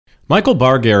Michael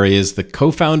Bargary is the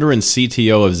co-founder and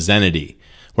CTO of Zenity,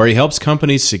 where he helps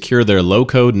companies secure their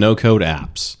low-code, no-code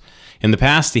apps. In the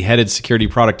past, he headed security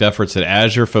product efforts at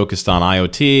Azure focused on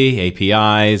IoT,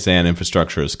 APIs, and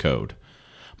infrastructure as code.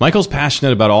 Michael's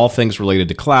passionate about all things related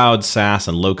to cloud, SaaS,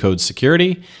 and low-code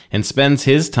security, and spends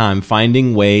his time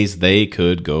finding ways they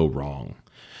could go wrong.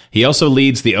 He also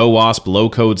leads the OWASP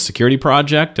low-code security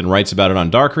project and writes about it on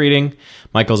Dark Reading.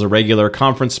 Michael's a regular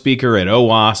conference speaker at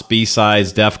OWASP,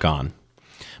 B-Sides, DEF CON.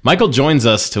 Michael joins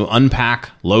us to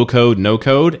unpack low-code,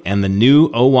 no-code, and the new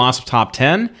OWASP Top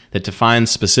 10 that defines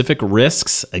specific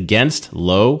risks against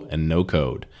low and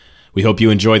no-code. We hope you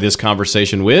enjoy this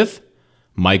conversation with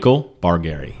Michael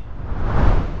Bargary.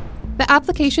 The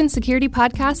Application Security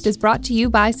Podcast is brought to you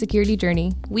by Security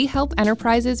Journey. We help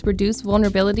enterprises reduce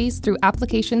vulnerabilities through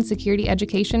application security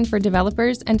education for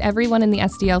developers and everyone in the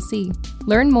SDLC.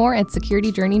 Learn more at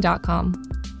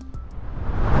securityjourney.com.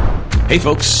 Hey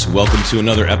folks, welcome to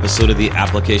another episode of the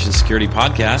Application Security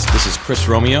Podcast. This is Chris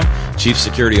Romeo, Chief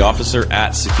Security Officer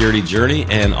at Security Journey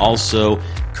and also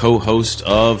co-host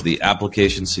of the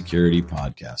Application Security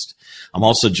Podcast. I'm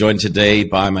also joined today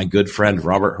by my good friend,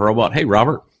 Robert Hurlbut. Hey,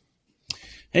 Robert.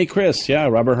 Hey, Chris. Yeah,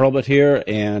 Robert Hurlbut here,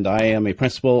 and I am a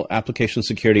Principal Application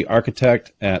Security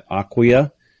Architect at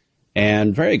Acquia,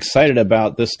 and very excited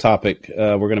about this topic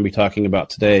we're going to be talking about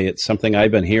today. It's something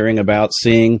I've been hearing about,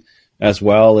 seeing as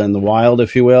well in the wild,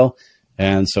 if you will,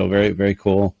 and so very, very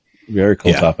cool. Very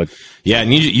cool topic. Yeah,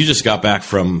 and you just got back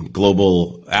from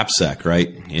Global AppSec,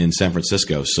 right, in San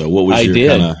Francisco. So what was your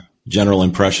kind of general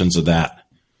impressions of that?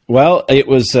 Well, it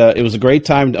was a great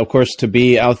time, of course, to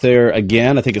be out there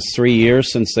again. I think it's 3 years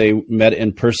since they met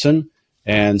in person.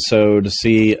 And so to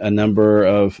see a number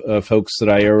of folks that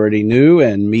I already knew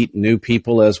and meet new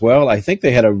people as well. I think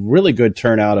they had a really good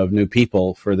turnout of new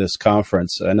people for this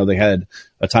conference. I know they had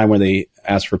a time where they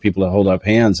asked for people to hold up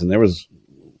hands, and there was,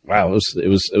 wow, it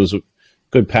was a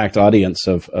good packed audience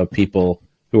of people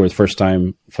who were first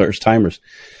timers.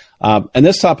 And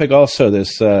this topic also,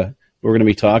 we're going to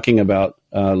be talking about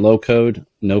low code,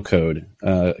 no code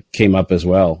came up as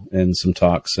well in some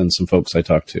talks and some folks I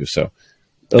talked to. So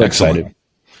excited.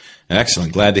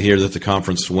 Excellent. Glad to hear that the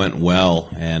conference went well.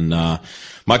 And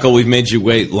Michael, we've made you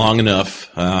wait long enough.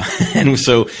 And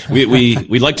so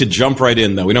we'd like to jump right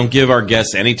in, though. We don't give our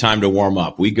guests any time to warm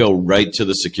up. We go right to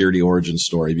the security origin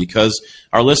story because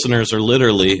our listeners are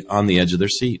literally on the edge of their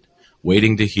seat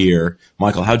waiting to hear.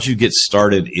 Michael, how'd you get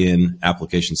started in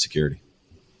application security?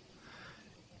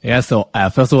 Yeah, so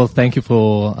first of all, thank you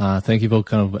for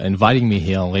kind of inviting me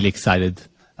here. I'm really excited.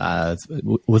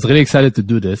 Was really excited to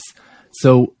do this.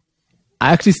 So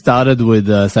I actually started with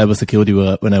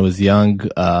cybersecurity when I was young.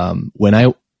 When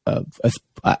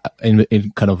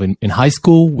in high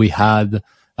school, we had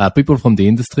people from the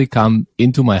industry come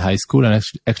into my high school and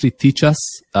actually teach us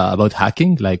about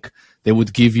hacking. Like they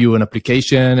would give you an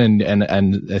application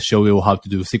and show you how to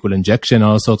do SQL injection,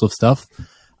 all sorts of stuff.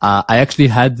 I actually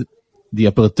had the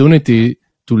opportunity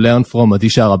to learn from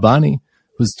Adisha Rabbani,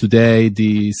 who's today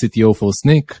the CTO for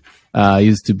Snyk,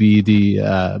 used to be the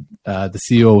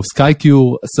CEO of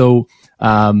SkyCure. So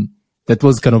that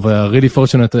was kind of a really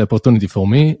fortunate opportunity for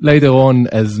me. Later on,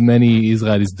 as many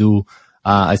Israelis do,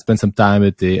 I spent some time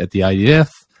at the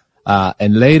IDF,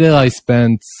 and later I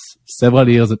spent several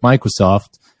years at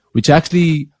Microsoft, which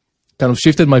actually kind of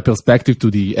shifted my perspective to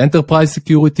the enterprise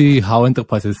security, how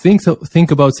enterprises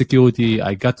think about security.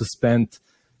 I got to spend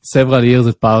several years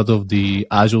as part of the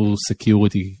Azure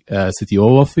Security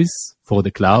CTO office for the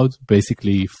cloud,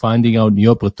 basically finding out new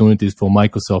opportunities for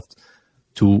Microsoft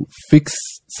to fix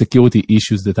security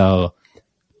issues that our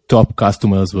top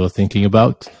customers were thinking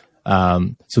about.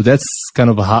 So that's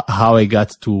kind of how I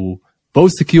got to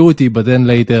both security, but then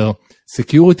later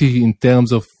security in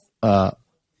terms of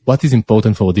what is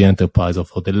important for the enterprise or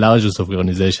for the largest of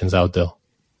organizations out there.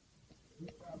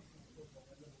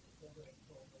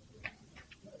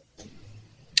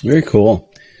 Very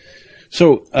cool.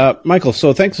 So, Michael,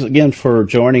 so thanks again for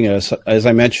joining us. As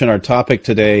I mentioned, our topic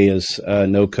today is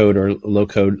no code or low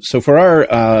code. So for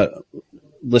our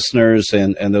listeners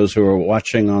and those who are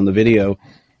watching on the video,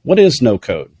 what is no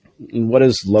code and what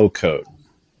is low code?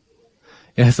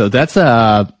 Yeah, so that's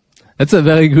a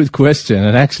very good question.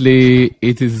 And actually,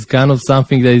 it is kind of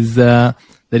something that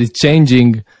is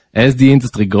changing as the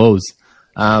industry grows.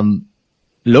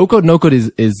 Low code, no code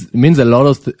means a lot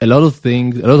of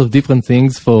things, a lot of different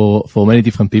things for many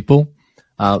different people.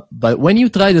 But when you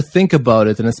try to think about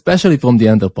it, and especially from the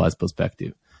enterprise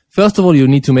perspective, first of all, you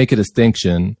need to make a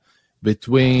distinction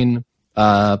between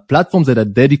platforms that are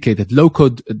dedicated low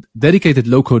code,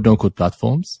 no code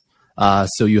platforms,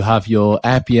 So you have your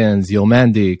Appians, your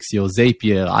Mendix, your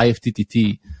Zapier,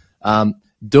 IFTTT.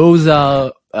 Those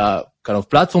are kind of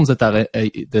platforms that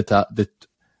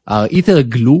are either a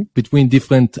glue between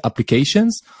different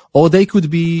applications, or they could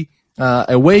be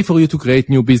a way for you to create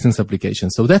new business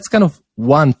applications. So that's kind of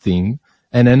one thing.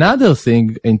 And another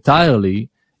thing entirely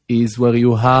is where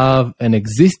you have an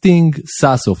existing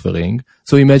SaaS offering.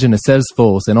 So imagine a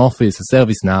Salesforce, an Office, a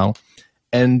ServiceNow,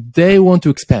 and they want to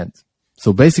expand.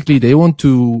 So basically they want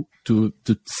to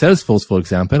Salesforce, for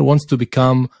example, wants to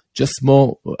become just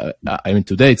more,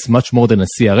 today it's much more than a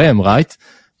CRM, right?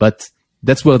 But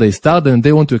that's where they started and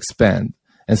they want to expand.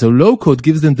 And so low code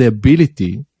gives them the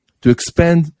ability to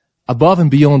expand above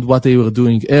and beyond what they were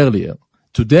doing earlier.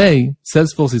 Today,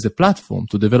 Salesforce is a platform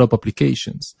to develop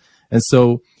applications. And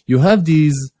so you have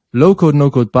these low code,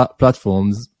 no code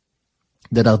platforms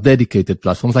that are dedicated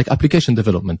platforms, like application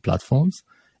development platforms.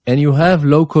 And you have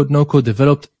low code, no code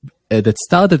developed that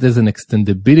started as an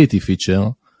extendability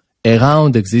feature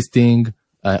around existing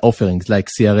offerings like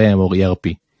CRM or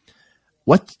ERP.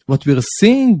 What we're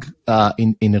seeing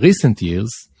in recent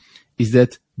years is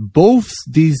that both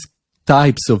these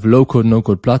types of low code, no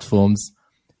code platforms,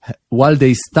 while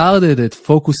they started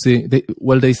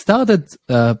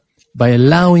by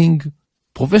allowing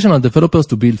professional developers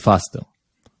to build faster.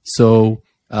 So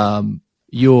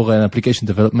you're an application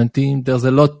development team. There's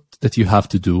a lot that you have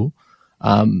to do.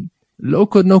 Low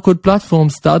code, no code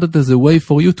platforms started as a way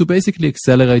for you to basically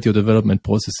accelerate your development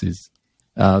processes.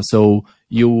 So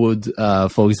you would,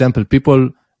 for example,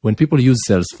 when people use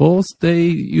Salesforce, they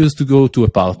used to go to a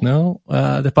partner.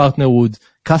 The partner would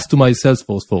customize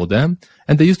Salesforce for them,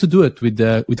 and they used to do it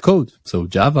with code. So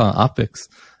Java, Apex,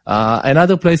 and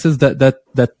other places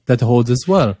that holds as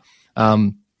well.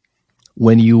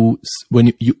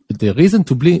 The reason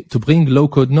to bring low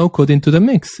code, no code into the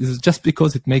mix is just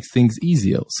because it makes things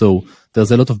easier. So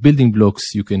there's a lot of building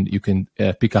blocks you can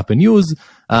pick up and use.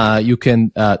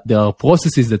 There are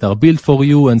processes that are built for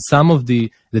you, and some of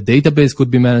the database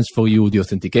could be managed for you. The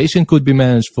authentication could be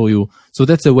managed for you. So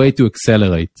that's a way to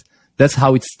accelerate. That's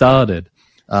how it started.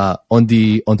 On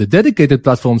the dedicated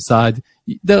platform side,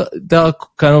 there are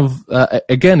kind of,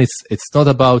 again, it's not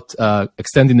about,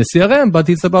 extending the CRM, but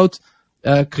it's about,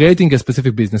 creating a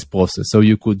specific business process. So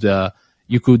you could,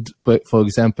 for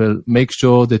example, make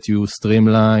sure that you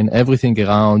streamline everything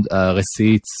around,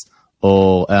 receipts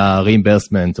or,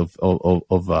 reimbursement of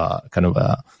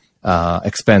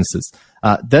expenses.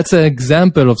 That's an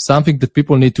example of something that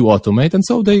people need to automate. And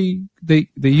so they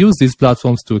use these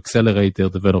platforms to accelerate their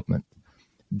development.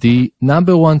 The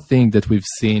number one thing that we've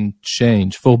seen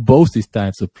change for both these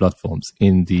types of platforms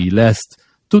in the last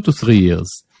 2 to 3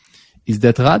 years is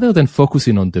that rather than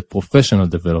focusing on the professional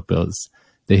developers,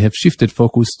 they have shifted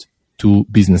focus to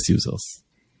business users.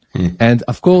 And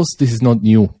of course, this is not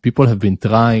new. People have been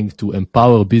trying to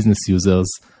empower business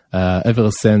users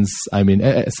ever since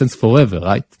forever,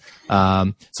 right?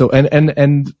 And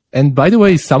by the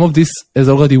way, some of this has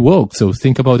already worked. So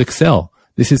think about Excel.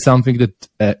 This is something that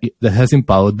has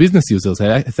empowered business users.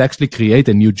 It's actually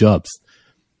created new jobs.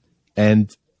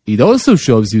 And it also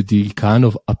shows you the kind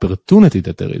of opportunity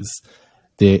that there is.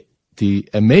 The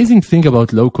amazing thing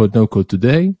about low code, no code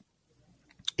today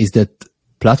is that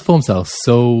platforms are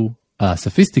so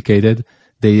sophisticated.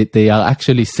 They are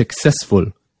actually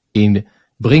successful in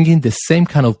bringing the same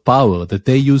kind of power that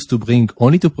they used to bring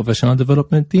only to professional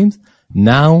development teams.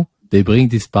 Now they bring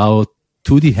this power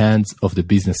to the hands of the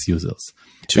business users.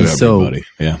 To everybody,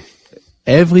 yeah.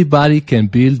 Everybody can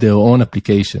build their own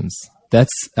applications.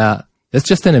 That's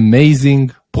just an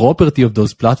amazing property of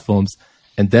those platforms,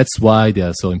 and that's why they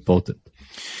are so important.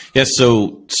 Yeah.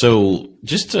 So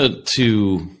just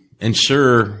to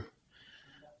ensure,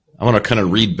 I want to kind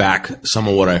of read back some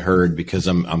of what I heard, because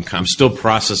I'm still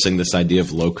processing this idea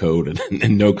of low code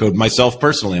and no code myself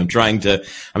personally. I'm trying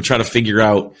to figure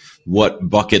out what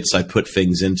buckets I put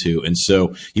things into. And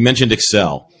so you mentioned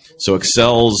Excel. So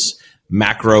Excel's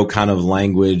macro kind of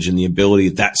language and the ability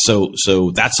that's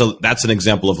an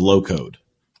example of low code,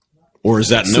 or is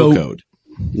that no code?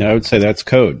 No, I would say that's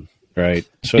code, right?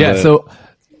 So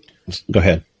go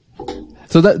ahead.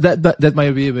 So that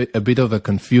might be a bit of a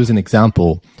confusing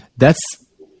example. That's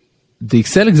the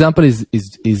Excel example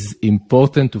is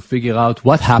important to figure out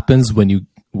what happens when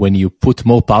you put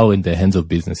more power in the hands of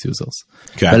business users.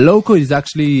 Okay. But low code is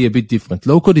actually a bit different.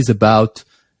 Low code is about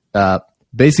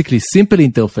basically simple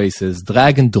interfaces,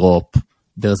 drag and drop.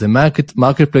 There's a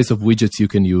marketplace of widgets you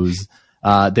can use.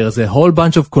 There's a whole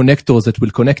bunch of connectors that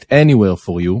will connect anywhere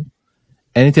for you,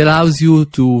 and it allows you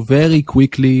to very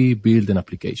quickly build an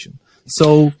application.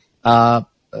 So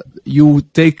you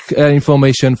take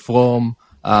information from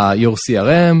your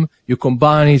CRM, you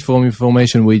combine it from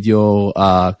information with your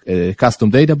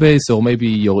custom database or maybe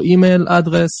your email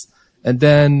address, and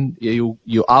then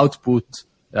you output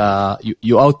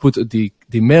the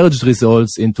merged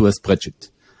results into a spreadsheet.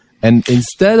 And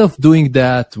instead of doing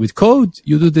that with code,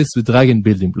 you do this with drag and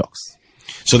building blocks.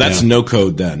 So that's no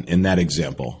code then in that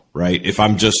example, right? If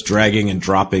I'm just dragging and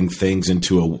dropping things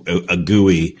into a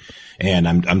GUI, and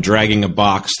I'm dragging a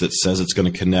box that says it's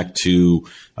going to connect to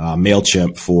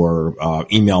MailChimp for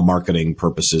email marketing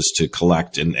purposes to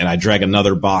collect, and I drag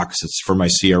another box that's for my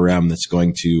CRM that's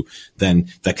going to then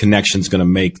that connection's going to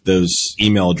make those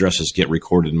email addresses get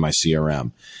recorded in my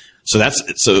CRM. So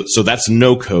that's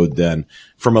no code then.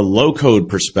 From a low code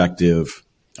perspective,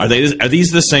 are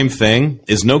these the same thing?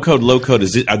 Is no code, low code,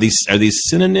 are these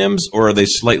synonyms, or are they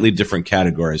slightly different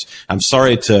categories? I'm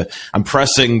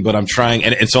pressing, but I'm trying,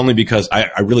 and it's only because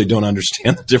I really don't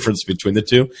understand the difference between the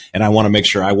two, and I want to make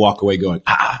sure I walk away going,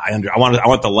 I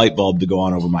want the light bulb to go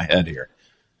on over my head here.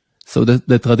 So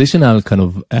the traditional kind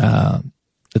of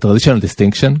the traditional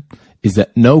distinction is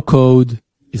that no code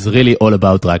is really all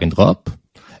about drag and drop,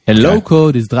 and low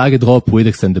code is drag and drop with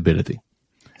extendability.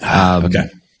 Okay.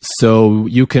 So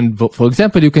you can, for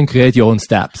example, you can create your own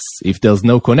steps. If there's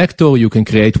no connector, you can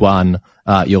create one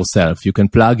yourself. You can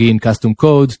plug in custom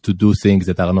code to do things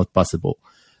that are not possible.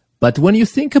 But when you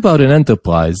think about an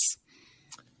enterprise,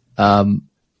 when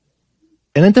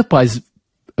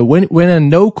a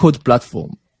no-code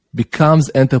platform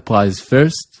becomes enterprise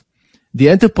first, the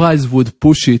enterprise would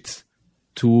push it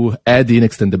to add in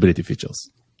extendability features,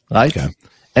 right? Okay.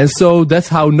 And so that's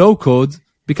how no-code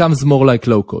becomes more like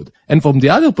low code. And from the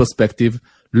other perspective,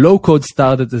 low code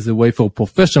started as a way for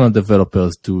professional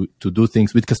developers to do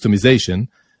things with customization.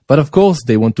 But of course,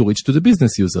 they want to reach to the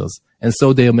business users. And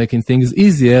so they are making things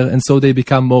easier. And so they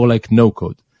become more like no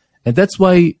code. And that's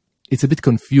why it's a bit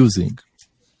confusing.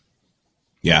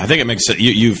 Yeah, I think it makes sense.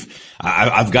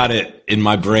 I've got it in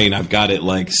my brain. I've got it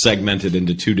like segmented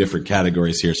into two different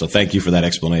categories here. So thank you for that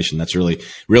explanation. That's really,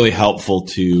 really helpful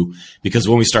because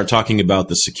when we start talking about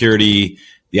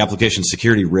the application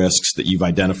security risks that you've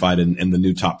identified in the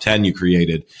new top 10 you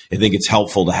created, I think it's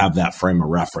helpful to have that frame of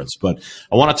reference. But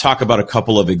I want to talk about a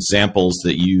couple of examples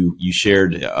that you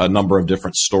shared, a number of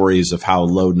different stories of how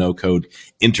low no code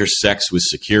intersects with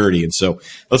security. And so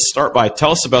let's start by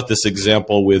tell us about this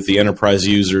example with the enterprise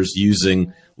users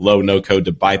using low no code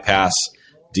to bypass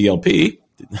DLP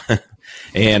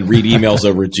and read emails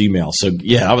over Gmail. So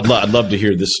yeah, I'd love to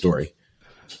hear this story.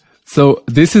 So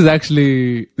this is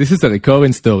a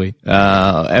recurring story.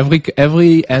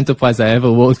 Every enterprise I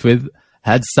ever worked with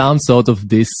had some sort of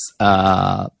this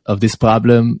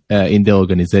problem in the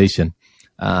organization.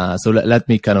 So let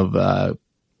me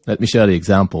share the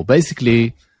example.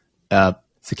 Basically,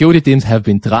 security teams have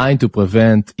been trying to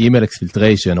prevent email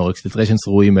exfiltration or exfiltration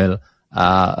through email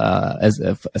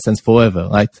since forever,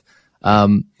 right?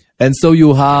 And so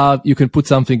you can put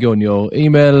something on your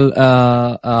email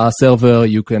server.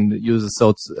 You can use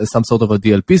some sort of a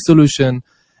DLP solution,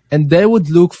 and they would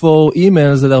look for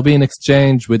emails that are being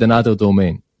exchanged with another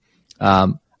domain.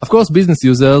 Of course, business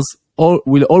users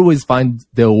will always find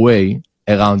their way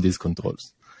around these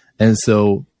controls. And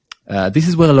so this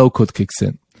is where low code kicks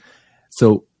in.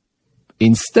 So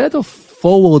instead of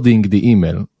forwarding your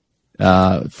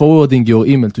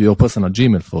email to your personal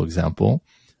Gmail, for example,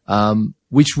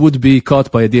 which would be caught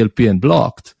by a DLP and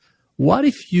blocked, what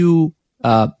if you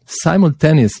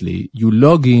simultaneously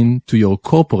log in to your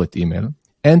corporate email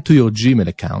and to your Gmail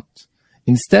account?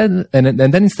 Instead, and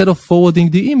then instead of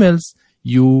forwarding the emails,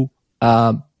 you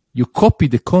copy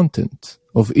the content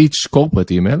of each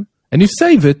corporate email and you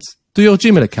save it to your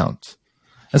Gmail account.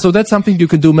 And so that's something you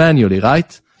can do manually,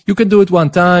 right? You can do it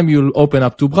one time. You'll open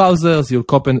up two browsers.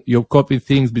 You'll copy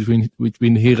things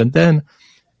between here and then.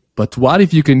 But what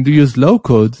if you can use low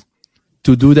code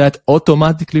to do that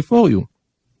automatically for you?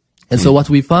 And so what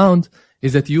we found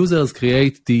is that users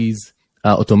create these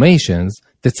automations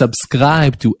that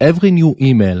subscribe to every new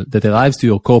email that arrives to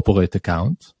your corporate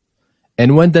account.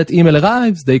 And when that email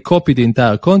arrives, they copy the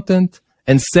entire content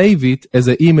and save it as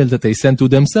an email that they send to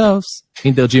themselves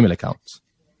in their Gmail account.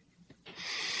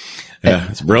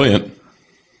 Yeah, it's brilliant.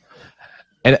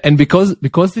 And because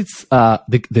it's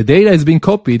the data is being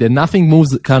copied and nothing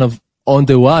moves kind of on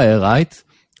the wire, right?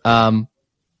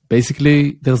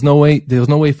 Basically, there's no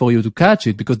way for you to catch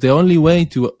it, because the only way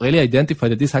to really identify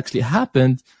that this actually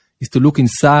happened is to look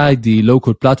inside the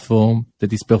local platform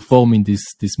that is performing this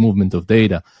movement of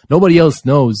data. Nobody else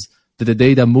knows that the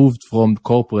data moved from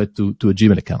corporate to a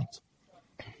Gmail account.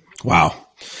 Wow.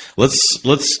 Let's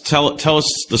tell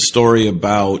us the story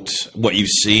about what you've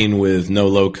seen with no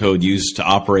low code used to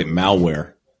operate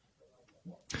malware.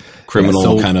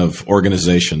 criminal kind of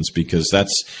organizations, because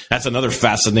that's another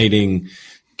fascinating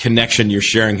connection you're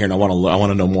sharing here, and I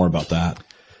want to know more about that.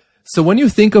 So when you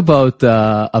think about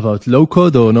low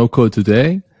code or no code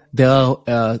today, there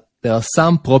are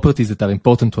some properties that are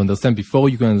important to understand before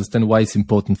you can understand why it's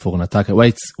important for an attacker, why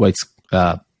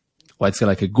it's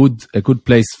like a good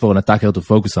place for an attacker to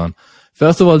focus on.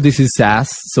 First of all, this is SaaS.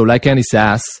 So like any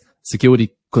SaaS,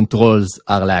 security controls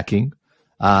are lacking.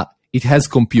 It has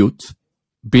compute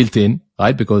built in,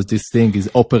 right? Because this thing is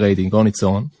operating on its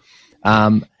own.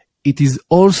 It is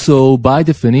also by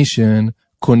definition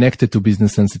connected to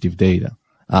business sensitive data.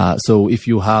 So if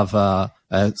you have,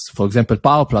 for example,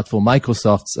 Power Platform,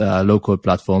 Microsoft's low-code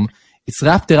platform, it's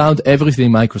wrapped around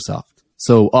everything Microsoft.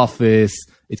 So Office,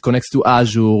 it connects to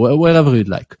Azure, wherever you'd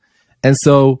like. And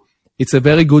so it's a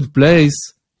very good place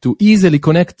to easily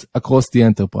connect across the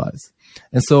enterprise.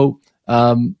 And so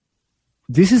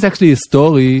this is actually a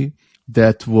story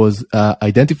that was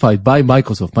identified by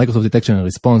Microsoft Detection and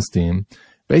Response team.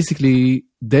 Basically,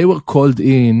 they were called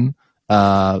in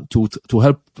to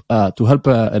help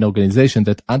an organization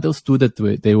that understood that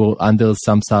they were under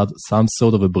some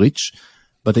sort of a breach,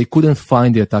 but they couldn't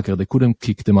find the attacker. They couldn't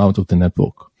kick them out of the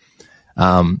network.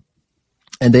 And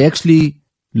they actually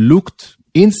looked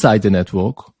inside the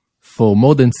network for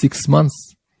more than 6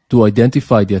 months to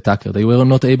identify the attacker. They were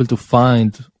not able to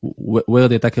find where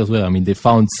the attackers were. I mean, they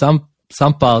found some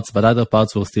parts, but other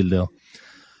parts were still there.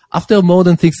 After more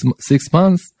than 6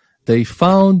 months, they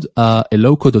found a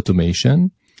low-code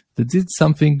automation that did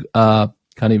something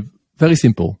kind of very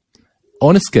simple.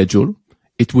 On a schedule,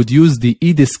 it would use the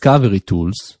e-discovery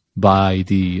tools by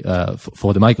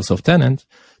for the Microsoft tenant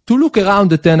to look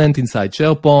around the tenant inside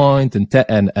SharePoint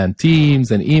and Teams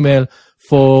and email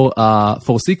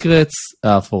for secrets,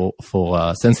 for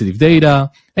sensitive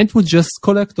data, and it would just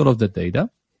collect all of that data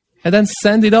and then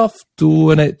send it off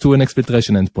to an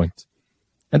exfiltration endpoint.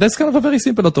 And that's kind of a very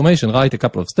simple automation, right? A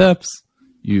couple of steps,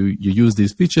 you use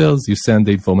these features, you send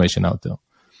the information out there.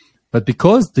 But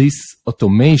because this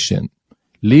automation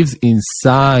lives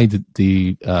inside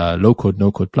the low-code,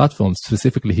 no-code platform,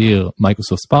 specifically here,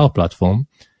 Microsoft's Power Platform,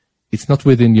 it's not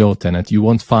within your tenant. You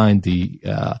won't find the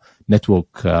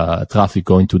network traffic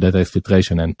going to that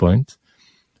exfiltration endpoint.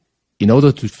 In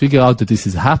order to figure out that this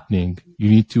is happening, you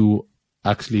need to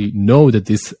actually know that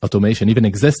this automation even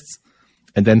exists,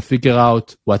 and then figure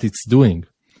out what it's doing.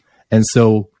 And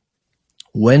so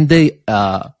when they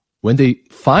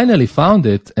finally found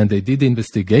it and they did the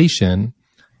investigation,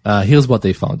 here's what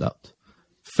they found out.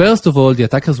 First of all, the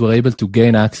attackers were able to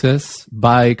gain access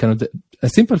by kind of a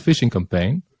simple phishing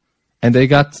campaign, and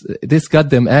this got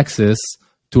them access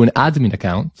to an admin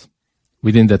account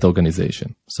within that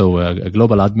organization. So a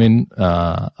global admin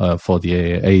for the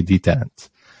AED tenant.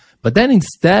 But then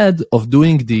instead of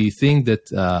doing the thing that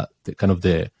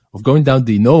of going down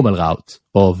the normal route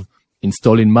of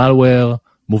installing malware,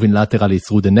 moving laterally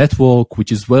through the network,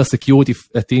 which is where security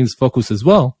teams focus as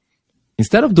well,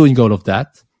 instead of doing all of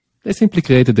that, they simply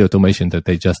created the automation that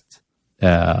they just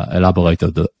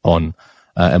elaborated on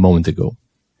a moment ago.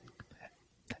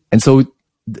 And so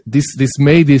this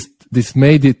made it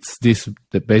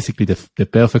basically the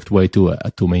perfect way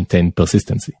to maintain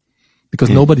persistency, because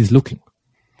nobody's looking.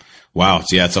 Wow.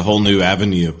 So yeah, it's a whole new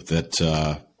avenue that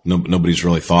nobody's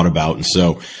really thought about. And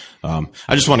so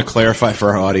I just want to clarify for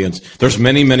our audience, there's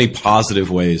many, many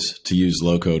positive ways to use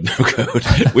low-code, no-code.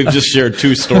 We've just shared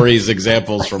 2 stories,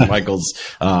 examples from Michael's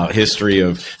history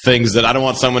of things that I don't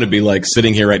want someone to be like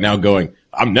sitting here right now going,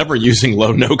 I'm never using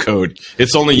no-code.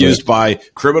 It's only used by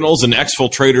criminals and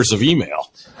exfiltrators of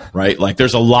email, right? Like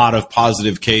there's a lot of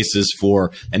positive cases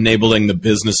for enabling the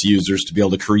business users to be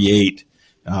able to create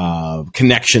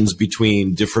connections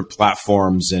between different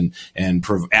platforms and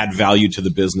add value to the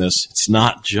business. It's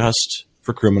not just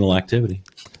for criminal activity.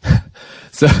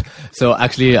 So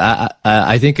actually,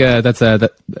 I think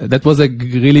that was a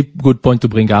really good point to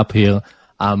bring up here.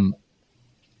 I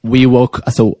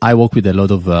work with a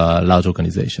lot of large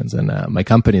organizations, and my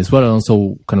company as well, and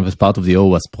also kind of as part of the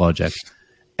OWASP project.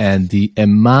 And the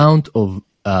amount of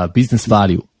business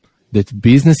value that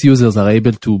business users are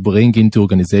able to bring into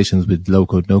organizations with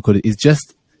low-code, no-code is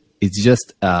just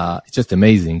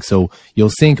amazing. So you're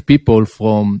seeing people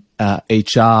from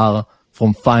HR,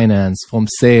 from finance, from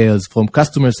sales, from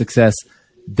customer success.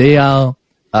 They are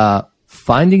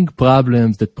finding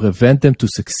problems that prevent them to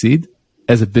succeed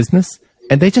as a business,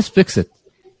 and they just fix it.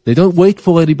 They don't wait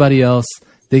for anybody else.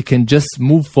 They can just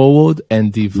move forward,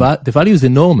 and the value is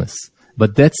enormous.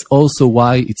 But that's also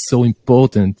why it's so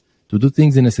important to do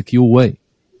things in a secure way.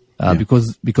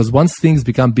 Because once things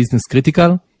become business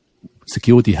critical,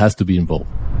 security has to be involved.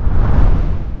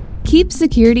 Keep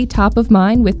security top of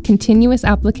mind with continuous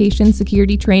application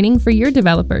security training for your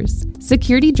developers.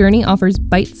 Security Journey offers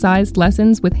bite-sized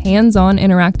lessons with hands-on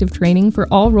interactive training for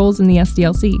all roles in the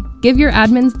SDLC. Give your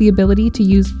admins the ability to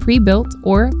use pre-built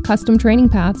or custom training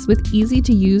paths with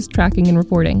easy-to-use tracking and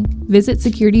reporting. Visit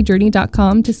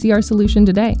securityjourney.com to see our solution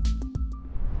today.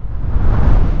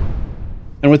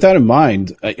 And with that in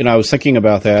mind, I was thinking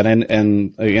about that,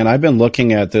 and I've been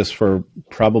looking at this for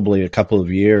probably a couple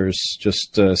of years,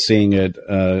 just seeing it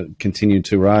continue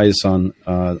to rise on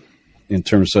in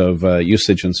terms of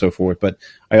usage and so forth. But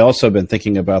I also have been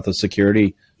thinking about the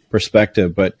security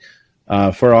perspective. But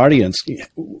for our audience,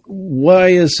 why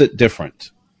is it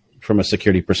different from a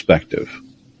security perspective?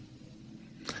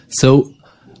 So,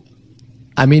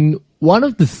 I mean, one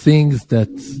of the things that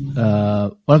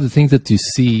you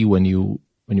see when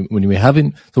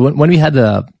we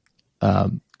had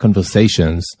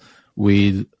conversations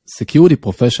with security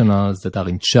professionals that are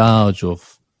in charge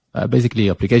of basically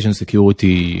application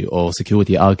security or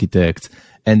security architects,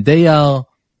 and they are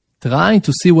trying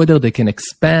to see whether they can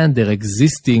expand their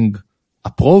existing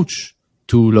approach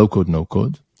to low-code,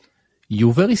 no-code,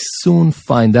 you very soon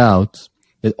find out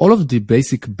that all of the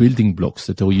basic building blocks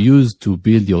that are used to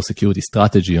build your security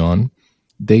strategy on,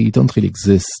 they don't really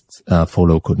exist for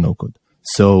low-code, no-code.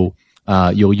 So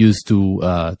you're used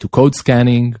to code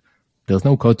scanning. There's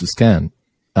no code to scan.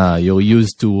 You're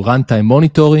used to runtime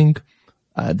monitoring.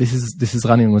 This is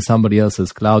running on somebody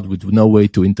else's cloud with no way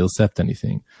to intercept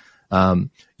anything.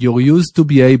 You're used to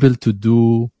be able to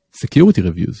do security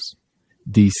reviews.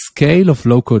 The scale of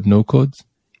low-code, no-code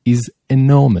is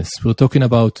enormous. We're talking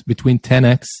about between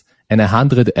 10x and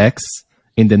 100x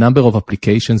in the number of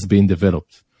applications being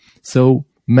developed. So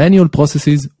manual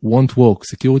processes won't work.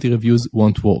 Security reviews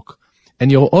won't work.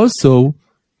 And you're also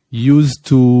used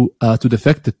to the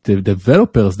fact that the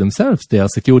developers themselves, they are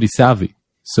security savvy.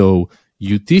 So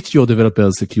you teach your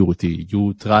developers security.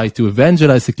 You try to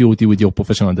evangelize security with your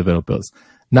professional developers.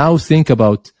 Now think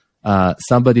about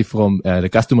somebody from the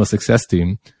customer success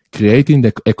team creating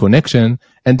a connection,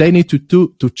 and they need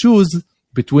to choose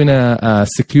between a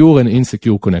secure and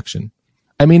insecure connection.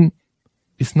 I mean,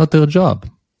 it's not their job.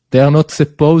 They are not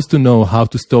supposed to know how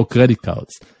to store credit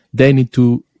cards. They need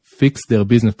to fix their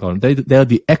business problem. They are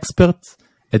the experts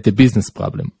at the business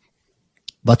problem.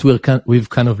 But we've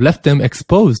kind of left them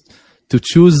exposed to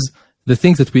choose the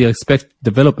things that we expect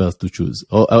developers to choose.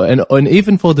 And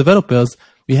even for developers,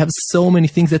 we have so many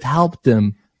things that help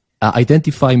them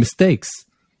identify mistakes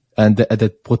and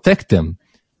that protect them.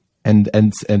 And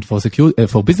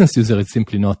for business users, it's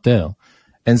simply not there.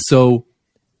 And so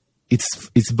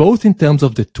it's both in terms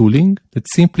of the tooling that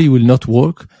simply will not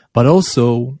work, but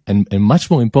also, and much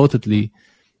more importantly,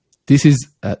 this is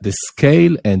the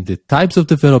scale and the types of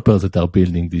developers that are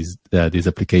building these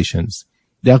applications.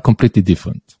 They are completely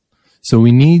different. So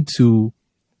we need to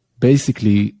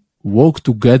basically work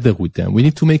together with them. We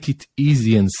need to make it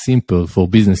easy and simple for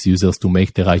business users to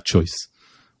make the right choice.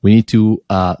 We need to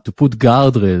put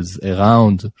guardrails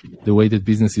around the way that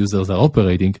business users are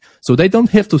operating, so they don't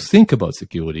have to think about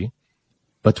security.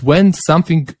 But when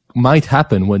something might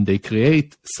happen, when they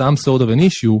create some sort of an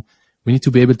issue, we need to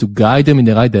be able to guide them in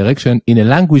the right direction in a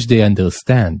language they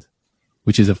understand,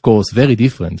 which is, of course, very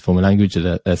different from a language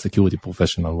that a security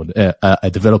professional would, a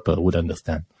developer would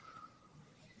understand.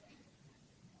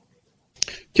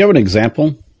 Do you have an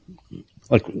example?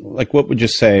 Like what would you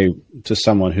say to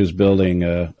someone who's building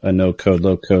a no-code,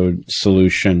 low-code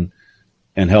solution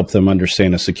and help them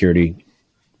understand a security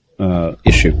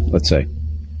issue, let's say?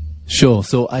 Sure.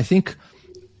 So I think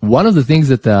one of the things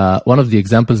that, one of the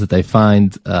examples that I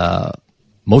find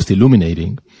most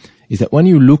illuminating is that when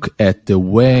you look at the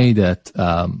way that,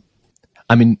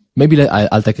 I mean, maybe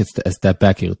I'll take a step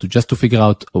back here to figure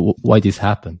out why this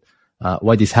happened,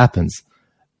 why this happens.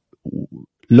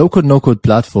 Low-code, no-code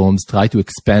platforms try to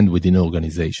expand within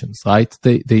organizations, right?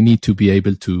 They need to be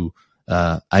able to,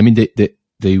 I mean, they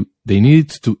need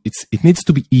to, it needs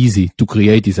to be easy to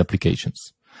create these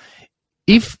applications.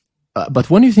 But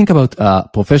when you think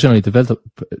about professionally developed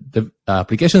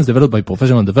applications developed by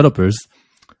professional developers,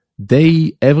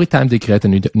 every time they create a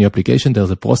new application,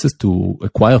 there's a process to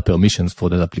acquire permissions for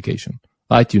that application,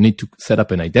 right? You need to set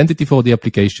up an identity for the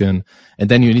application, and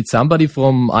then you need somebody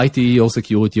from IT or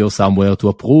security or somewhere to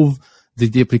approve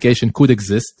that the application could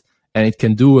exist and it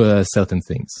can do certain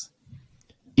things.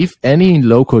 If any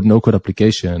low-code, no-code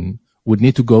application would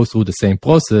need to go through the same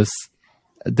process,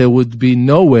 there would be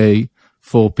no way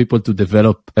for people to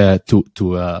develop,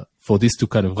 for this to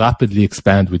kind of rapidly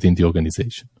expand within the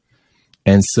organization.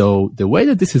 And so the way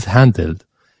that this is handled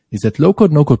is that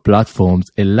low-code, no-code platforms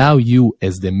allow you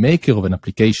as the maker of an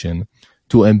application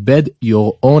to embed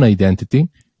your own identity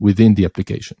within the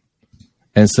application.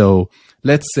 And so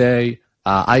let's say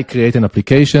I create an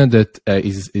application that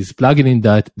is plugging in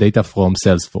that data from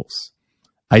Salesforce.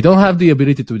 I don't have the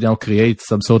ability to now create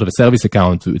some sort of a service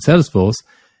account with Salesforce.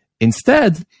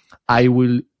 Instead, I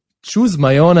will choose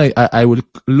my own, I will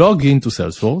log into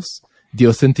Salesforce. The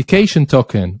authentication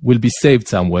token will be saved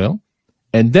somewhere.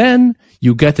 And then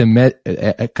you get a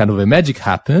kind of a magic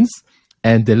happens,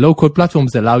 and the low-code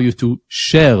platforms allow you to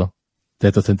share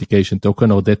that authentication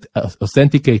token or that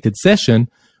authenticated session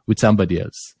with somebody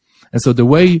else. And so the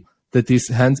way that this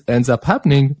ends up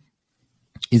happening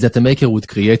is that the maker would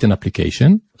create an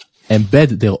application,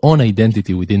 embed their own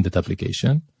identity within that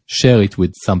application, share it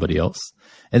with somebody else,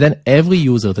 and then every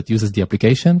user that uses the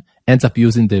application ends up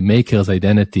using the maker's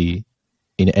identity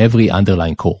in every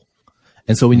underlying core.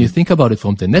 And so when you think about it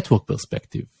from the network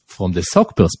perspective, from the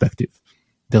SOC perspective,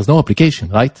 there's no application,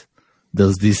 right?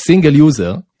 There's this single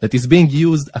user that is being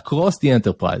used across the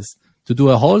enterprise to do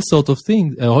a whole sort of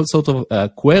thing, a whole sort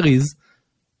of queries.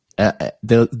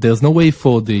 There's no way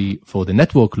for the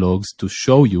network logs to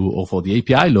show you, or for the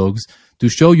API logs to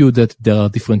show you that there are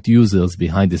different users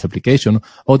behind this application,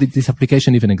 or that this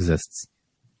application even exists.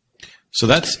 So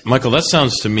that's, Michael, that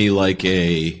sounds to me like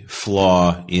a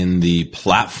flaw in the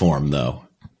platform, though.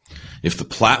 If the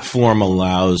platform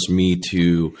allows me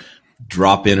to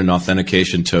drop in an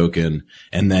authentication token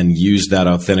and then use that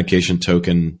authentication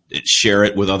token, share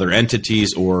it with other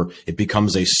entities, or it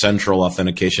becomes a central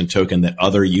authentication token that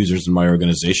other users in my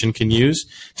organization can use,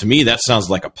 to me, that sounds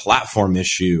like a platform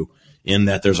issue, in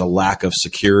that there's a lack of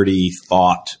security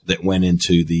thought that went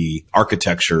into the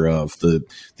architecture of the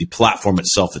platform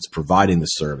itself that's providing the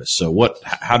service. So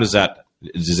how does that,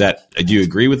 do you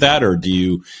agree with that, or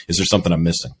is there something I'm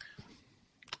missing?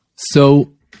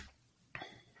 So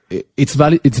it's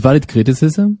valid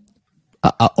criticism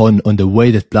on the way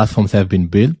that platforms have been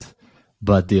built,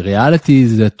 but the reality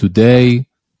is that today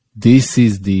this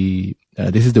is the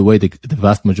way the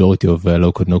vast majority of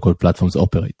low-code, no-code platforms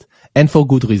operate, and for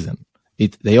good reason.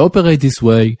 They operate this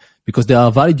way because there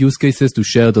are valid use cases to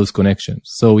share those connections.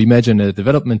 So imagine a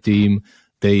development team,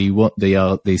 they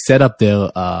set up their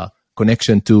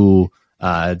connection to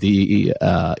the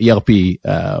ERP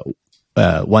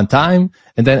one time,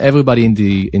 and then everybody in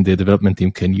the development team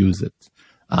can use it.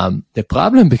 The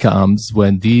problem becomes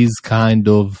when this kind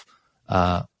of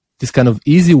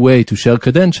easy way to share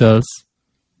credentials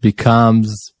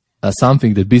becomes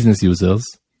something that business users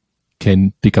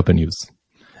can pick up and use.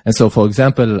 And so, for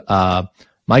example,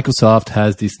 Microsoft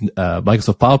has this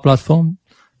Microsoft Power Platform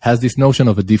has this notion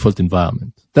of a default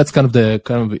environment. That's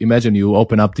imagine you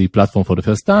open up the platform for the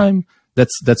first time.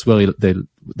 That's where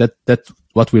that's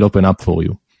what will open up for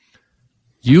you.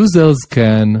 Users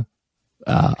can,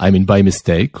 by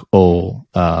mistake or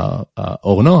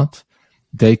not,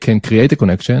 they can create a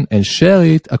connection and share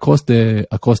it across the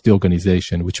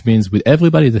organization, which means with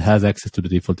everybody that has access to the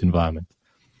default environment.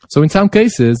 So in some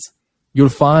cases, you'll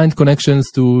find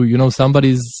connections to,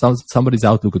 somebody's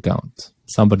Outlook account,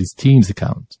 somebody's Teams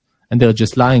account, and they're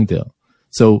just lying there.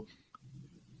 So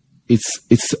it's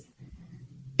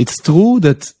true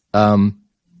that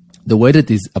the way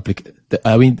that is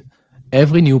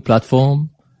every new platform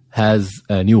has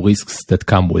new risks that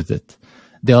come with it.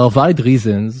 There are valid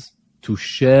reasons to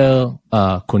share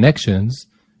connections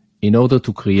in order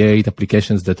to create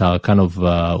applications that are kind of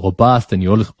robust, and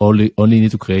you only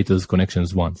need to create those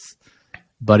connections once.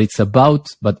 But it's about,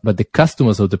 but the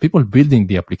customers or the people building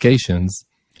the applications,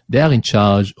 they are in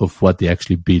charge of what they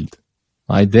actually build.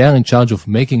 Right? They are in charge of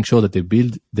making sure that they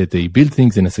build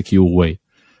things in a secure way.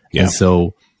 Yeah. And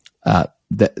so,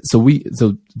 the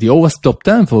OWASP Top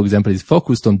 10, for example, is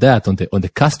focused on that, on the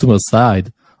customer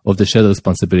side of the shared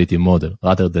responsibility model,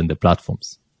 rather than the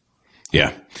platforms.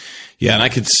 Yeah. Yeah. And I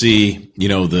could see,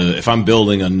 if I'm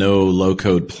building a low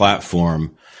code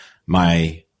platform,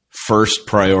 my first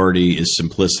priority is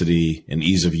simplicity and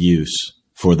ease of use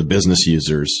for the business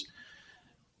users.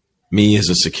 Me as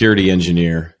a security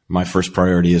engineer, my first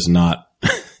priority is not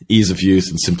ease of use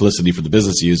and simplicity for the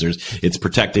business users. It's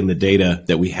protecting the data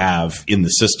that we have in the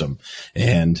system.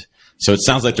 And so it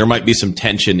sounds like there might be some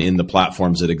tension in the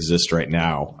platforms that exist right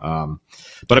now.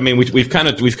 But we've kind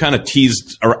of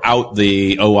teased out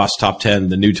the OWASP Top 10,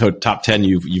 the new Top 10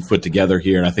 you've put together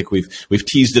here, and I think we've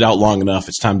teased it out long enough.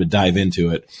 It's time to dive into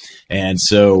it. And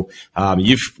so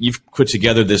you've put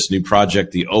together this new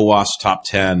project, the OWASP Top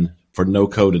 10 for no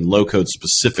code and low code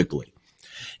specifically.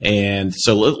 And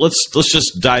so let's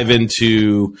just dive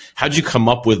into, how'd you come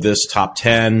up with this top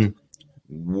 10?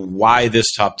 Why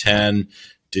this top 10?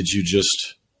 Did you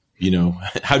just,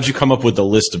 how'd you come up with the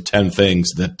list of 10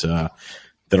 things that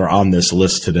that are on this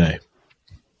list today?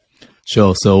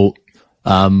 Sure. So,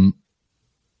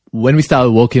 when we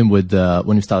started working with,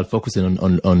 when we started focusing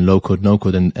on low code, no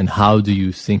code, and how do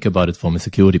you think about it from a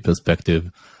security perspective?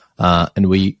 And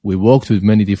we worked with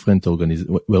many different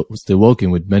we're still working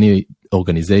with many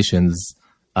organizations,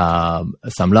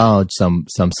 some large, some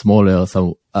smaller,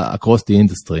 some across the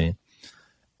industry.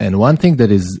 And one thing that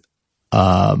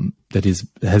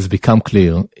has become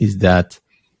clear is that,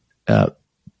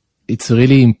 it's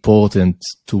really important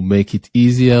to make it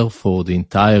easier for the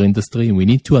entire industry. We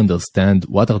need to understand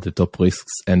what are the top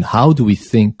risks and how do we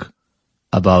think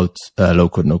about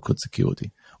low-code, no-code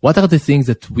security. What are the things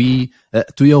that we,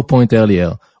 to your point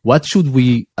earlier, what should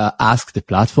we ask the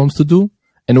platforms to do?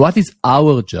 And what is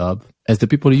our job as the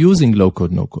people using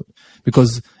low-code, no-code?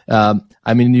 Because,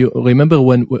 you remember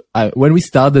when we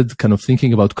started kind of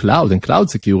thinking about cloud and cloud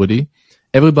security,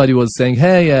 everybody was saying,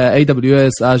 hey,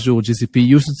 AWS, Azure,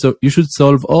 GCP, you should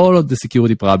solve all of the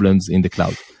security problems in the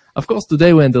cloud. Of course,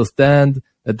 today we understand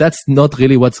that that's not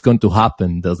really what's going to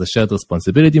happen. There's a shared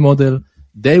responsibility model.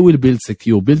 They will build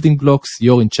secure building blocks.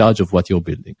 You're in charge of what you're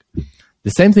building. The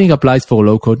same thing applies for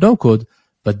low code, no code.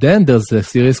 But then there's a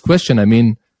serious question.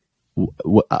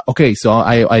 Okay, so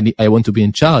I want to be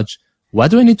in charge.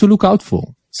 What do I need to look out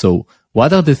for? So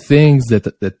what are the things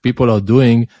that people are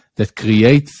doing that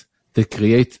create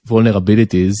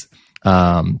vulnerabilities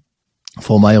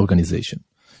for my organization?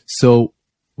 So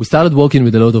we started working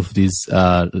with a lot of these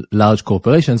large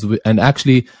corporations, and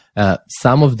actually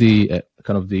some of the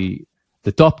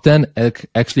the top 10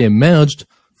 actually emerged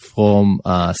from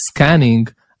scanning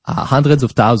hundreds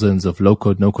of thousands of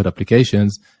low-code, no-code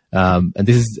applications, and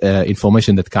this is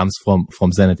information that comes from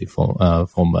Zenity,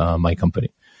 from my company.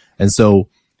 And so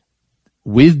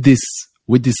with these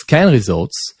scan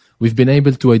results, we've been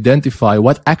able to identify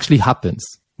what actually happens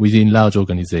within large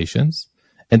organizations,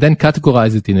 and then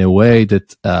categorize it in a way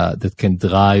that can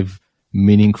drive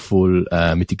meaningful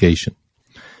mitigation.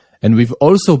 And we've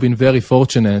also been very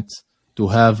fortunate to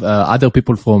have other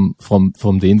people from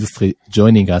the industry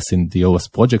joining us in the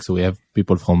OWASP project. So we have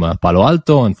people from Palo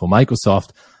Alto and from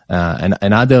Microsoft,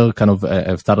 and other kind of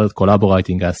have started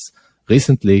collaborating us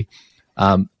recently,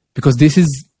 because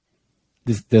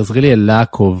there's really a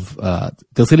lack of,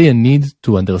 there's really a need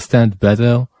to understand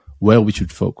better where we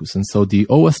should focus. And so the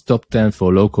OWASP top 10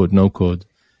 for low code, no code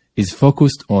is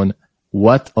focused on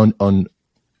what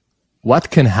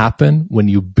can happen when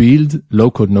you build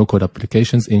low code, no code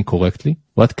applications incorrectly,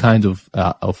 what kind of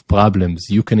problems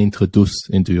you can introduce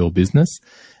into your business.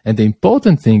 And the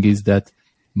important thing is that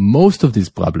most of these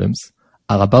problems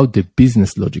are about the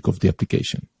business logic of the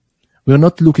application. We're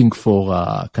not looking for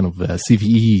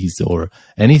CVEs or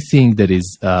anything that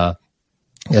is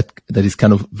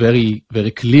kind of very,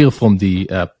 very clear from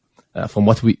from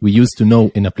what we used to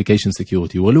know in application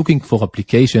security. We're looking for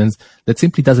applications that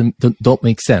simply don't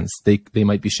make sense. They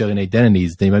might be sharing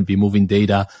identities. They might be moving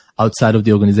data outside of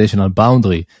the organizational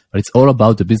boundary, but it's all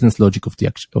about the business logic of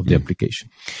the application.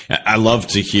 I love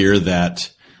to hear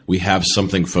that we have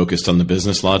something focused on the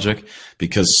business logic,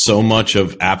 because so much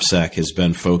of AppSec has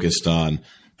been focused on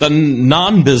the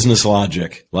non-business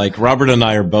logic. Like Robert and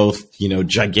I are both,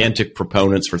 gigantic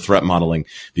proponents for threat modeling,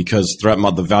 because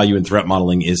the value in threat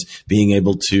modeling is being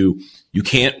able to, you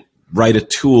can't write a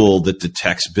tool that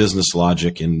detects business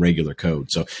logic in regular code.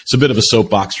 So it's a bit of a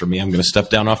soapbox for me. I'm going to step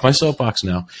down off my soapbox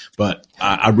now, but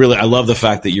I love the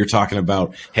fact that you're talking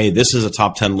about, hey, this is a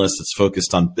top 10 list that's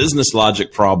focused on business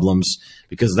logic problems,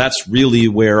 because that's really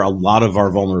where a lot of our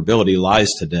vulnerability lies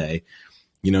today.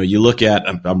 You look at,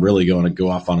 I'm really going to go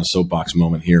off on a soapbox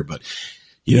moment here, but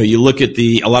you look at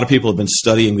a lot of people have been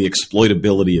studying the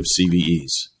exploitability of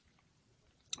CVEs.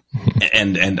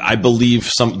 And I believe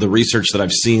some of the research that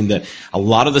I've seen that a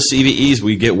lot of the CVEs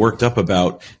we get worked up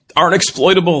about aren't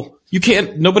exploitable.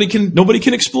 Nobody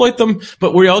can exploit them,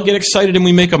 but we all get excited and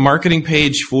we make a marketing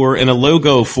page and a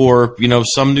logo for,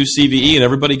 some new CVE, and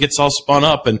everybody gets all spun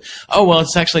up and, oh, well,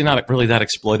 it's actually not really that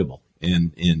exploitable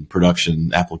in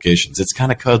production applications. It's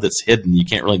kind of code that's hidden. You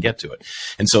can't really get to it.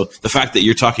 And so the fact that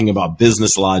you're talking about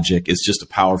business logic is just a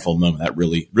powerful moment. That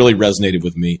really, really resonated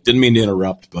with me. Didn't mean to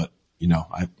interrupt, but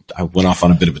I went off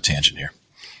on a bit of a tangent here.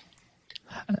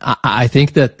 I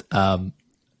think that,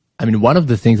 one of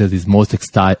the things that is most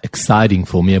exciting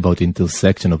for me about the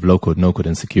intersection of low code, no code,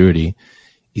 and security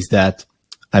is that,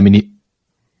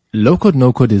 low code,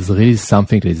 no code is really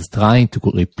something that is trying to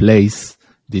replace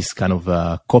this kind of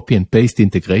copy and paste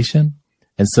integration.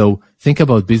 And so think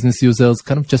about business users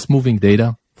kind of just moving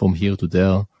data from here to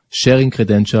there, sharing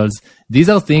credentials. These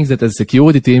are things that as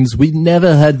security teams, we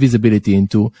never had visibility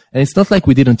into. And it's not like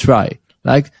we didn't try.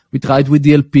 Like we tried with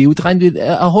DLP, we tried with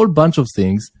a whole bunch of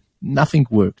things. Nothing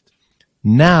worked.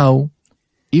 Now,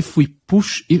 if we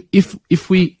push,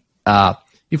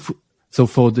 so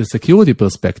for the security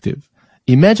perspective,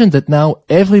 imagine that now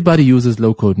everybody uses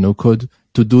low code, no code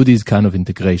to do these kind of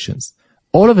integrations.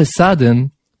 All of a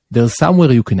sudden, there's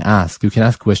somewhere you can ask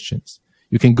questions.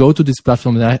 You can go to this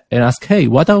platform and ask, hey,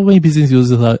 what are my business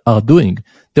users are doing?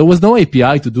 There was no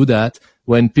API to do that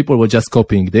when people were just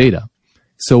copying data.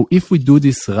 So if we do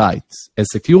this right as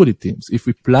security teams, if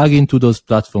we plug into those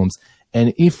platforms,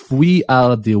 and if we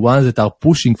are the ones that are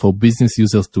pushing for business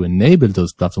users to enable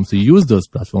those platforms, to use those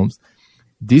platforms,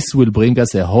 this will bring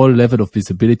us a whole level of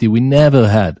visibility we never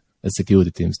had as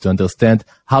security teams to understand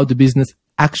how the business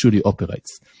actually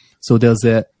operates. So there's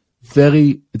a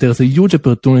huge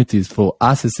opportunities for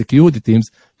us as security teams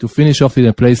to finish off in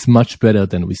a place much better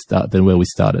than where we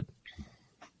started.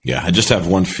 Yeah, I just have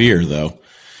one fear though.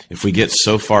 If we get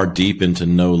so far deep into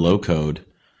no low code,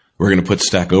 we're going to put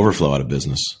Stack Overflow out of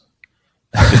business.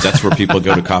 Because that's where people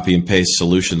go to copy and paste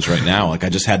solutions right now. Like I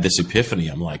just had this epiphany.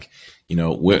 I'm like,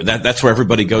 that's where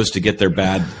everybody goes to get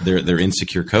their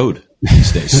insecure code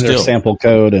these days. Their sample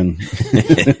code and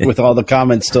with all the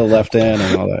comments still left in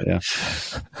and all that.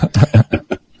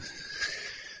 Yeah.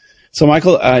 So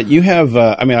Michael, you have,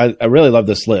 I really love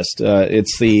this list.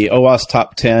 It's the OWASP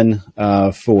top 10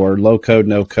 for low code,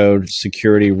 no code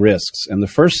security risks. And the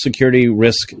first security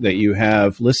risk that you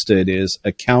have listed is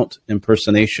account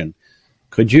impersonation.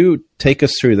 Could you take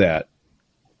us through that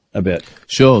a bit?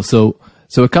 Sure. So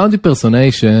account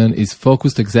impersonation is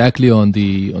focused exactly on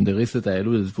the risk that I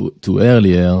alluded to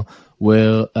earlier,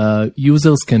 where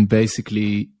users can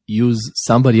basically use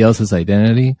somebody else's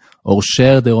identity or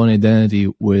share their own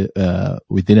identity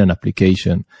within an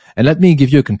application. And let me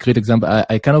give you a concrete example.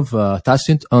 I kind of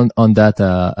touched on that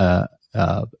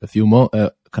a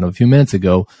few minutes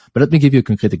ago, but let me give you a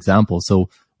concrete example. So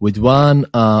with one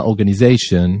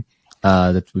organization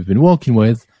that we've been working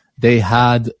with, they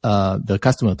had their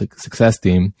customer success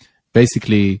team.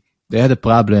 Basically, they had a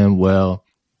problem where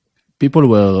people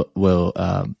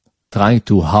were trying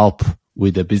to help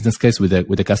with a business case, with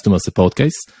a customer support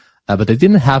case, but they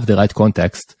didn't have the right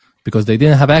context because they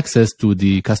didn't have access to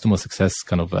the customer success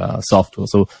kind of software.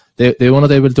 So they were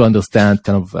not able to understand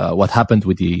kind of what happened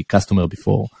with the customer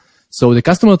before. So the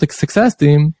customer success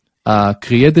team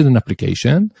created an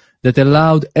application that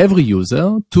allowed every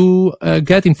user to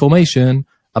get information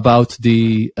about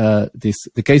the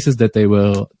cases that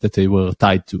they were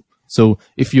tied to. So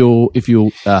if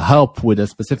you help with a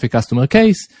specific customer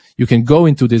case, you can go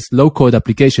into this low code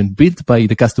application built by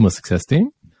the customer success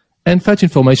team and fetch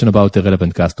information about the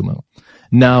relevant customer.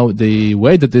 Now, the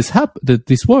way that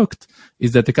this worked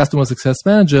is that the customer success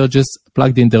manager just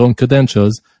plugged in their own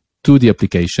credentials to the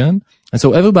application. And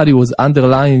so everybody was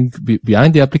underlying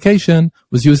behind the application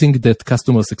was using that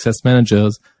customer success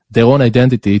managers, their own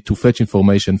identity to fetch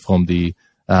information from the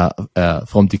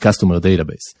customer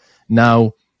database.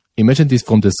 Now, imagine this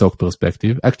from the SOC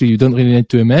perspective. Actually, you don't really need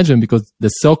to imagine because the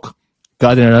SOC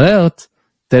got an alert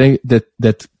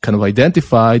that kind of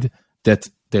identified that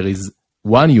there is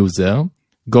one user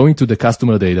going to the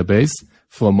customer database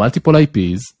from multiple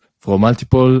IPs, from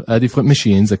multiple different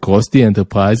machines across the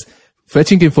enterprise,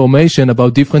 fetching information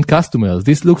about different customers.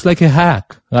 This looks like a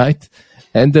hack, right?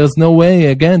 And there's no way,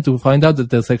 again, to find out that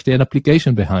there's actually an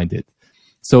application behind it.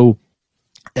 So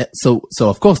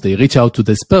of course, they reach out to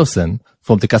this person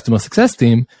from the customer success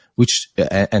team,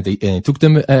 and it took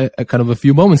them kind of a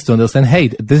few moments to understand, hey,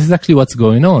 this is actually what's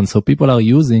going on. So people are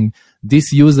using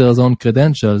this user's own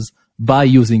credentials by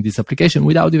using this application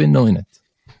without even knowing it.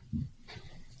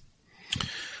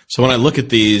 So when I look at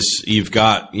these, you've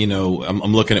got,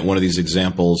 I'm looking at one of these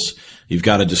examples. You've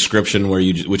got a description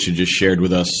which you just shared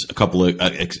with us, a couple of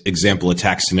example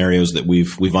attack scenarios that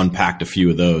we've unpacked a few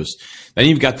of those. Then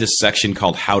you've got this section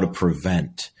called how to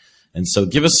prevent. And so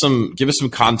give us some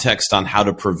context on how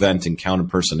to prevent account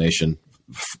impersonation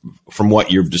from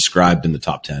what you've described in the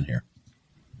top 10 here.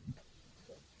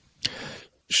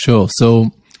 Sure.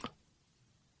 So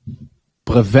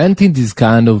preventing this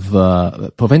kind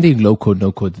of preventing low code,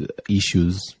 no code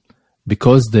issues,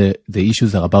 because the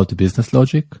issues are about the business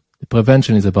logic, the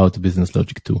prevention is about the business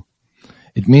logic too.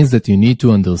 It means that you need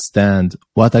to understand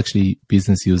what actually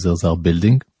business users are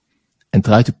building and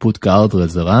try to put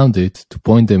guardrails around it to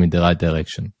point them in the right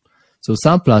direction. So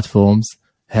some platforms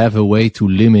have a way to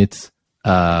limit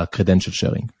credential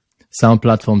sharing. Some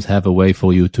platforms have a way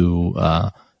for you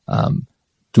to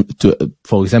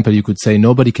for example, you could say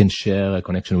nobody can share a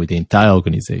connection with the entire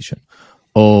organization,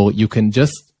 or you can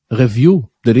just review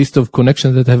the list of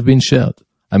connections that have been shared.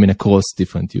 Across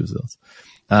different users.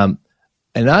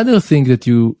 another thing that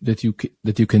you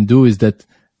can do is that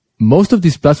most of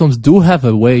these platforms do have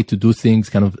a way to do things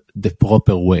kind of the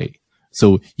proper way.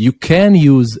 So you can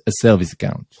use a service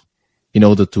account in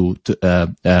order to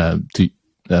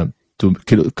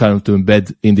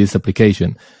embed in this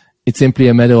application. It's simply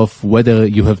a matter of whether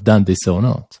you have done this or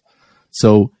not.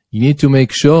 So you need to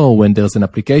make sure when there's an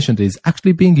application that is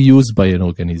actually being used by an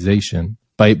organization,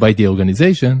 by the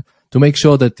organization, to make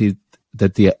sure that the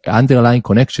underlying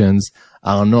connections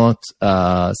are not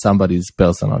somebody's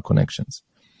personal connections.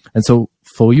 And so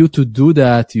for you to do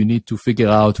that, you need to figure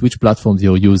out which platforms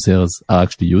your users are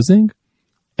actually using,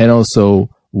 and also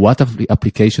what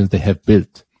applications they have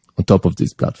built on top of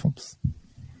these platforms.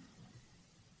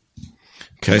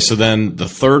 Okay, so then the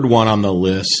third one on the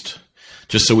list,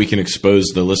 just so we can expose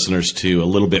the listeners to a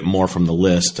little bit more from the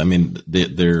list. I mean,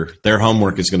 their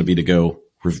homework is going to be to go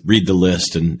read the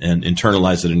list and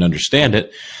internalize it and understand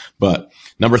it. But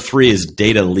number 3 is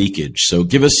data leakage. So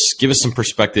give us some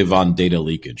perspective on data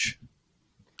leakage.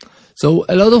 So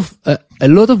a lot of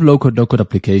low-code, no-code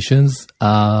applications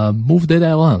move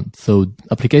data around. So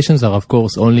applications are, of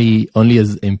course, only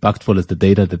as impactful as the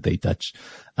data that they touch,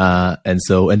 and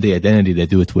the identity they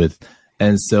do it with.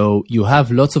 And so you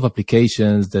have lots of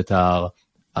applications that are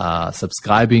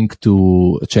subscribing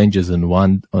to changes on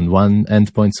one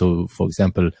endpoint. So, for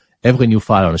example, every new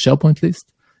file on a SharePoint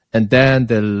list, and then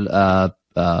they'll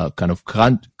kind of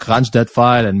crunch that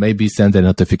file and maybe send a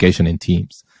notification in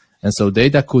Teams. And so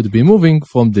data could be moving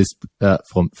from this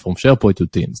from SharePoint to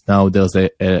Teams. Now there's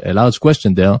a large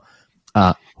question there: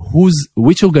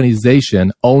 which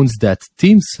organization owns that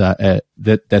Teams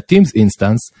that Teams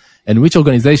instance, and which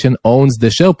organization owns the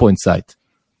SharePoint site,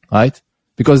 right?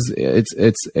 Because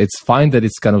it's fine that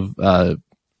it's kind of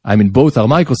both are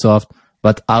Microsoft,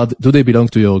 but do they belong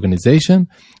to your organization?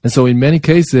 And so in many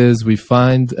cases we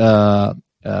find that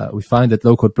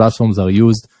low-code platforms are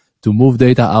used to move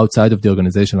data outside of the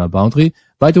organizational boundary.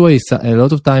 By the way, a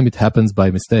lot of time it happens by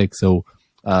mistake. So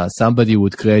somebody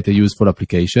would create a useful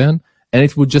application, and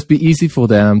it would just be easy for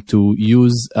them to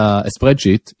use a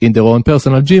spreadsheet in their own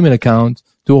personal Gmail account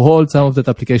to hold some of that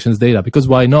application's data, because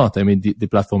why not? I mean, the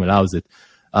platform allows it.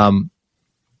 And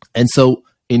so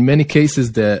in many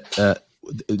cases,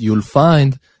 you'll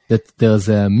find that there's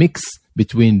a mix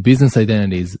between business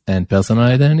identities and personal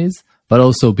identities, but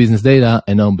also business data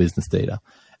and non-business data.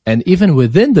 And even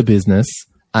within the business,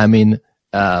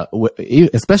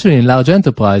 especially in large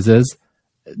enterprises,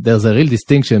 there's a real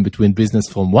distinction between business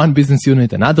from one business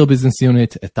unit, another business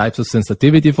unit, types of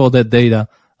sensitivity for that data,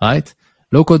 right?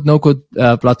 Low-code, no-code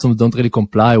platforms don't really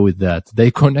comply with that. They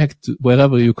connect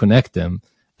wherever you connect them,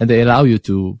 and they allow you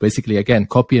to basically, again,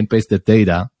 copy and paste the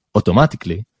data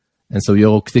automatically. And so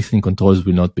your existing controls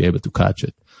will not be able to catch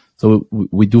it. So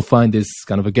we do find this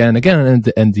kind of again,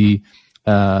 and the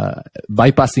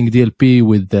bypassing DLP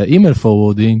with the email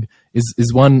forwarding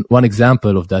is one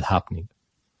example of that happening.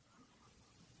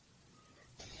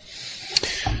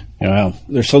 Yeah,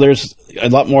 there's a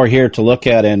lot more here to look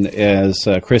at, and as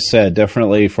Chris said,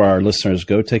 definitely for our listeners,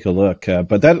 go take a look.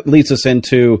 But that leads us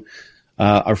into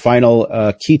our final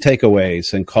key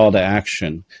takeaways and call to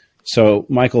action. So,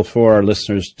 Michael, for our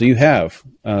listeners, do you have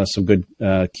some good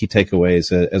key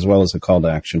takeaways as well as a call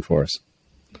to action for us?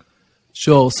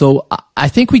 Sure. So I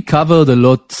think we covered a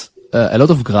lot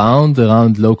of ground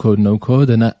around low code, no code,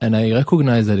 and I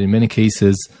recognize that in many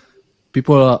cases,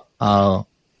 people are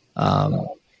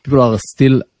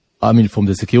still. From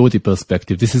the security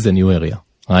perspective, this is a new area,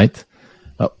 right?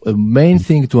 The main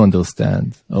thing to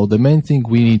understand, or the main thing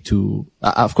we need to,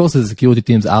 of course, as security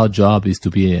teams, our job is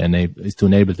to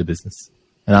enable the business,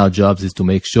 and our job is to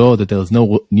make sure that there is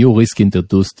no new risk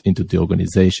introduced into the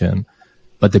organization,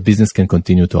 but the business can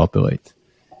continue to operate.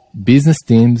 Business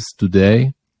teams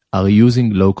today are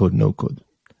using low-code, no-code.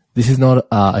 This is not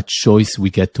a choice we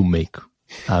get to make.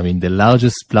 The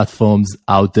largest platforms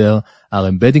out there are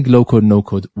embedding low-code,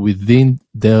 no-code within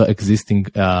their existing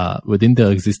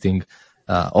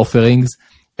offerings,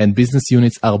 and business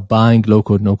units are buying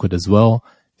low-code, no-code as well.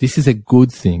 This is a good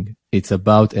thing. It's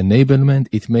about enablement.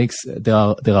 It makes there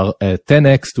are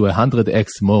 10x to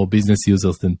 100x more business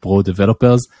users than pro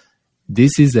developers.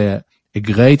 This is a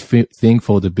great thing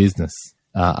for the business.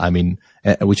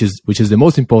 Which is the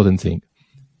most important thing.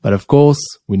 But of course,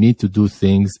 we need to do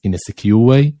things in a secure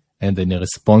way and in a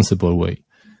responsible way.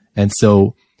 And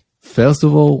so, first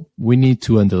of all, we need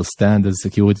to understand as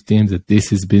security teams that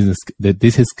this is business, that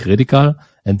this is critical,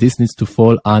 and this needs to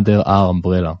fall under our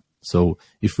umbrella. So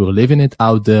if we're leaving it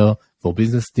out there for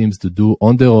business teams to do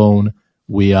on their own,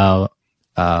 we are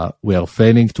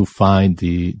failing to find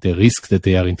the risks that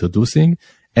they are introducing.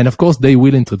 And of course, they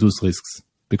will introduce risks.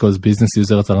 because business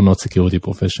users are not security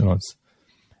professionals.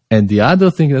 And the other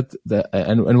thing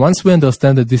and once we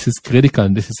understand that this is critical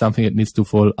and this is something that needs to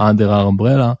fall under our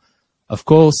umbrella, of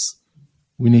course,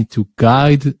 we need to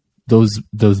guide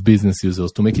those business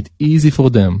users to make it easy for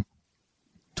them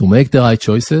to make the right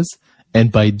choices. And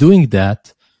by doing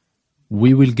that,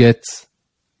 we will get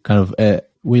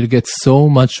we'll get so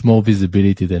much more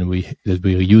visibility than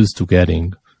we're used to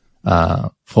getting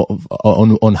on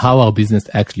how our business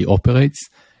actually operates.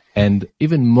 And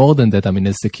even more than that, I mean,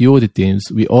 as security teams,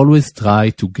 we always try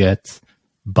to get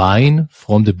buy-in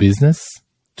from the business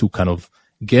to kind of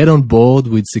get on board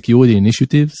with security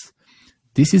initiatives.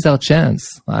 This is our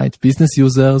chance, right? Business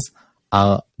users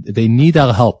they need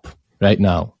our help right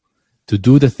now to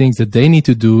do the things that they need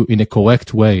to do in a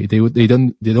correct way. They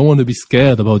don't want to be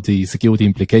scared about the security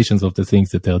implications of the things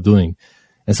that they're doing.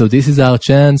 And so this is our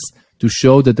chance to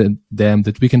show them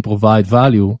that we can provide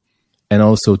value and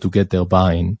also to get their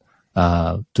buy-in,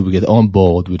 to get on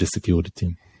board with the security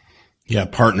team. Yeah,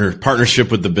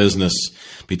 partnership with the business,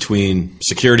 between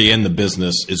security and the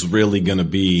business, is really going to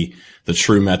be the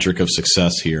true metric of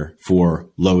success here for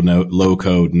low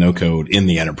code, no code in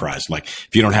the enterprise. Like,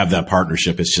 if you don't have that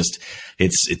partnership,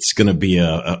 it's going to be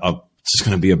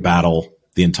a battle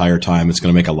the entire time. It's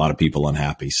going to make a lot of people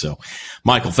unhappy. So,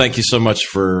 Michael, thank you so much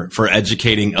for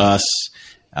educating us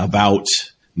about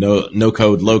no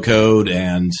code, low code,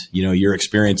 and your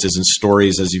experiences and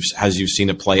stories as you've seen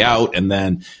it play out. And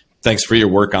then thanks for your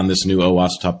work on this new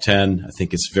OWASP Top 10. I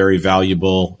think it's very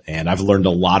valuable, and I've learned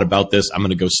a lot about this. I'm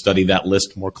going to go study that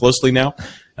list more closely now.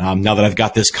 Now that I've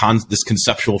got this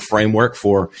conceptual framework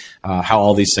for how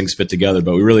all these things fit together.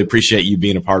 But we really appreciate you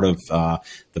being a part of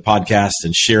the podcast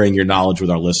and sharing your knowledge with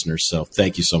our listeners. So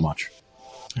thank you so much.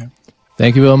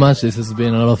 Thank you very much. This has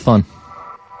been a lot of fun.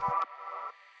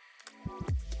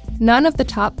 None of the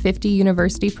top 50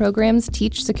 university programs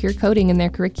teach secure coding in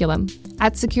their curriculum.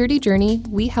 At Security Journey,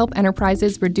 we help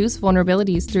enterprises reduce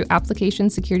vulnerabilities through application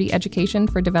security education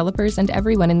for developers and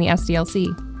everyone in the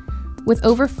SDLC. With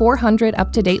over 400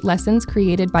 up-to-date lessons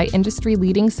created by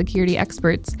industry-leading security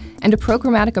experts and a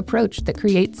programmatic approach that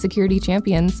creates security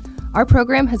champions, our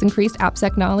program has increased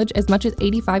AppSec knowledge as much as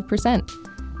 85%.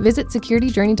 Visit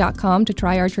securityjourney.com to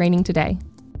try our training today.